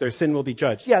judged. Their sin will be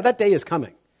judged. Yeah, that day is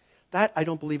coming. That, I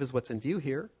don't believe, is what's in view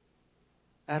here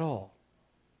at all.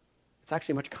 It's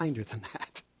actually much kinder than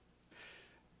that.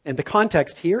 And the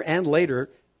context here and later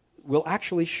will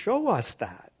actually show us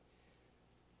that.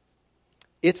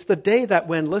 It's the day that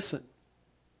when, listen,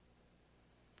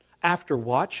 after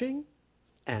watching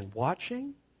and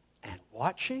watching and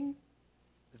watching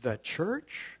the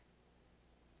church,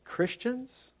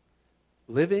 Christians,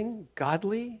 living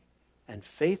godly and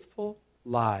faithful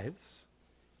lives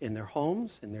in their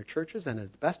homes, in their churches, and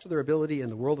at the best of their ability in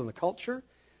the world and the culture,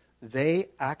 they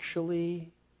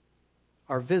actually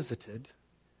are visited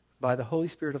by the Holy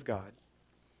Spirit of God.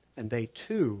 And they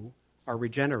too are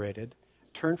regenerated,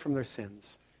 turn from their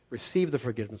sins, receive the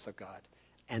forgiveness of God,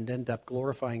 and end up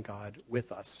glorifying God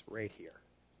with us right here.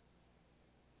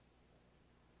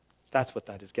 That's what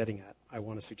that is getting at, I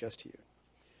want to suggest to you.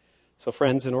 So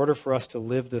friends, in order for us to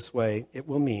live this way, it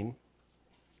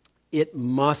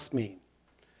must mean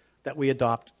that we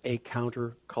adopt a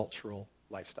countercultural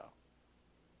lifestyle.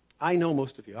 I know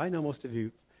most of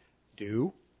you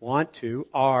do, want to,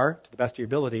 are, to the best of your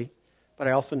ability, but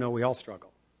I also know we all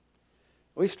struggle.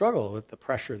 We struggle with the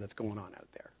pressure that's going on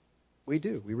out there. We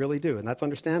do, we really do, and that's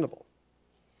understandable.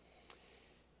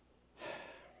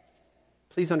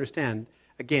 Please understand,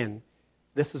 again,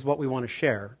 this is what we want to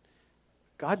share.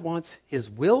 God wants his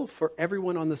will for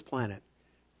everyone on this planet,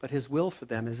 but his will for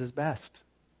them is his best.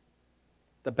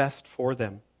 The best for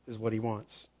them is what he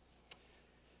wants.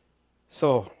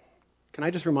 So, can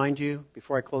I just remind you,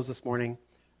 before I close this morning,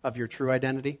 of your true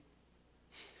identity?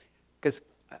 Because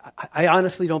I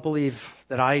honestly don't believe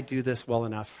that I do this well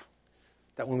enough,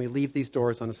 that when we leave these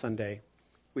doors on a Sunday,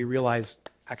 we realize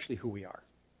actually who we are,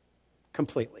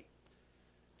 completely.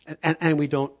 And we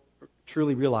don't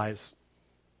truly realize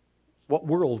what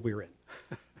world we're in.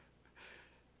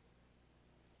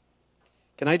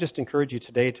 Can I just encourage you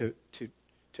today to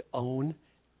own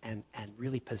and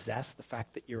really possess the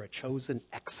fact that you're a chosen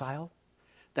exile?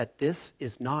 That this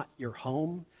is not your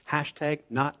home? Hashtag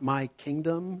not my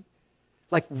kingdom?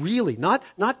 Like really, not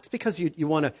because you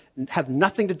want to have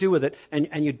nothing to do with it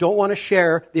and you don't want to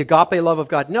share the agape love of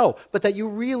God. No, but that you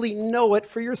really know it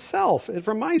for yourself and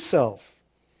for myself.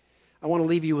 I want to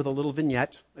leave you with a little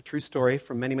vignette, a true story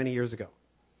from many, many years ago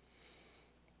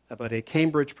about a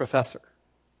Cambridge professor.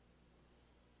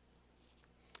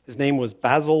 His name was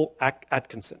Basil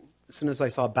Atkinson. As soon as I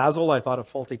saw Basil, I thought of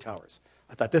Fawlty Towers.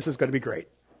 I thought this is going to be great.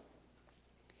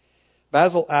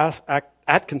 Basil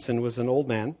Atkinson was an old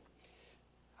man,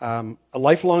 a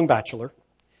lifelong bachelor,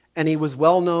 and he was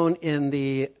well known in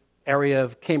the area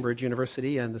of Cambridge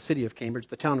University and the city of Cambridge.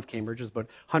 The town of Cambridge is about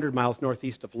 100 miles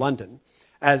northeast of London,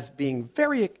 as being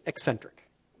very eccentric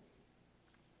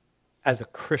as a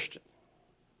Christian.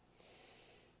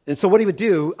 And so what he would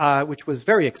do, which was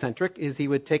very eccentric, is he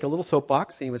would take a little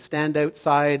soapbox and he would stand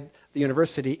outside the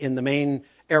university in the main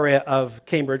area of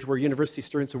Cambridge where university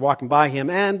students were walking by him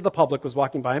and the public was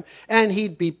walking by him, and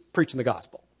he'd be preaching the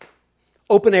gospel.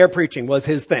 Open air preaching was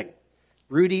his thing.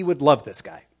 Rudy would love this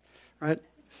guy, right?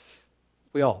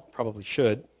 We all probably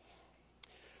should.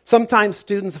 Sometimes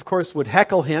students, of course, would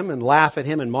heckle him and laugh at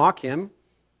him and mock him.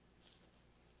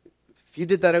 If you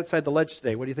did that outside the ledge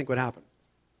today, what do you think would happen?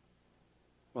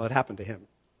 Well, it happened to him.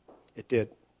 It did.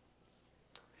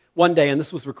 One day, and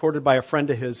this was recorded by a friend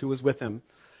of his who was with him,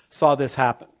 saw this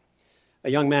happen. A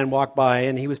young man walked by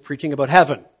and he was preaching about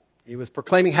heaven. He was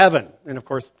proclaiming heaven, and of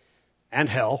course, and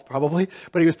hell probably,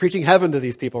 but he was preaching heaven to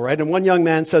these people, right? And one young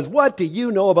man says, "What do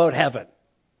you know about heaven?"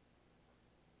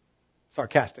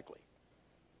 Sarcastically.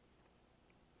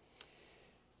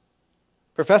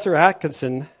 Professor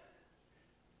Atkinson,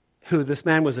 who this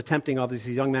man was attempting,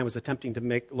 obviously, young man was attempting to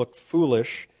make look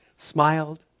foolish,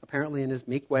 smiled, apparently in his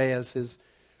meek way, as his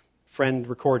friend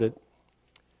recorded.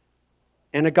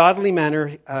 In a godly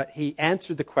manner, he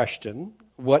answered the question,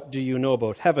 "What do you know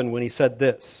about heaven?" when he said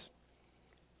this.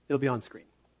 It'll be on screen.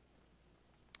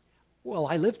 "Well,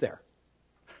 I live there.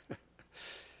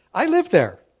 I live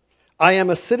there. I am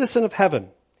a citizen of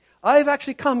heaven. I've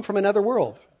actually come from another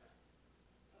world.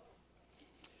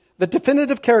 The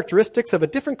definitive characteristics of a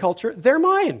different culture, they're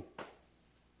mine."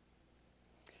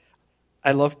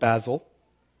 I love Basil.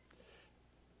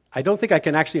 I don't think I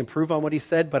can actually improve on what he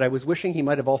said, but I was wishing he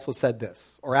might have also said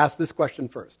this, or asked this question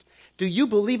first. "Do you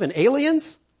believe in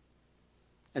aliens?"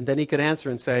 And then he could answer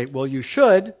and say, "Well, you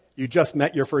should. You just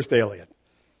met your first alien."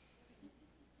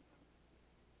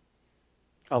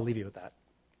 I'll leave you with that.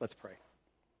 Let's pray.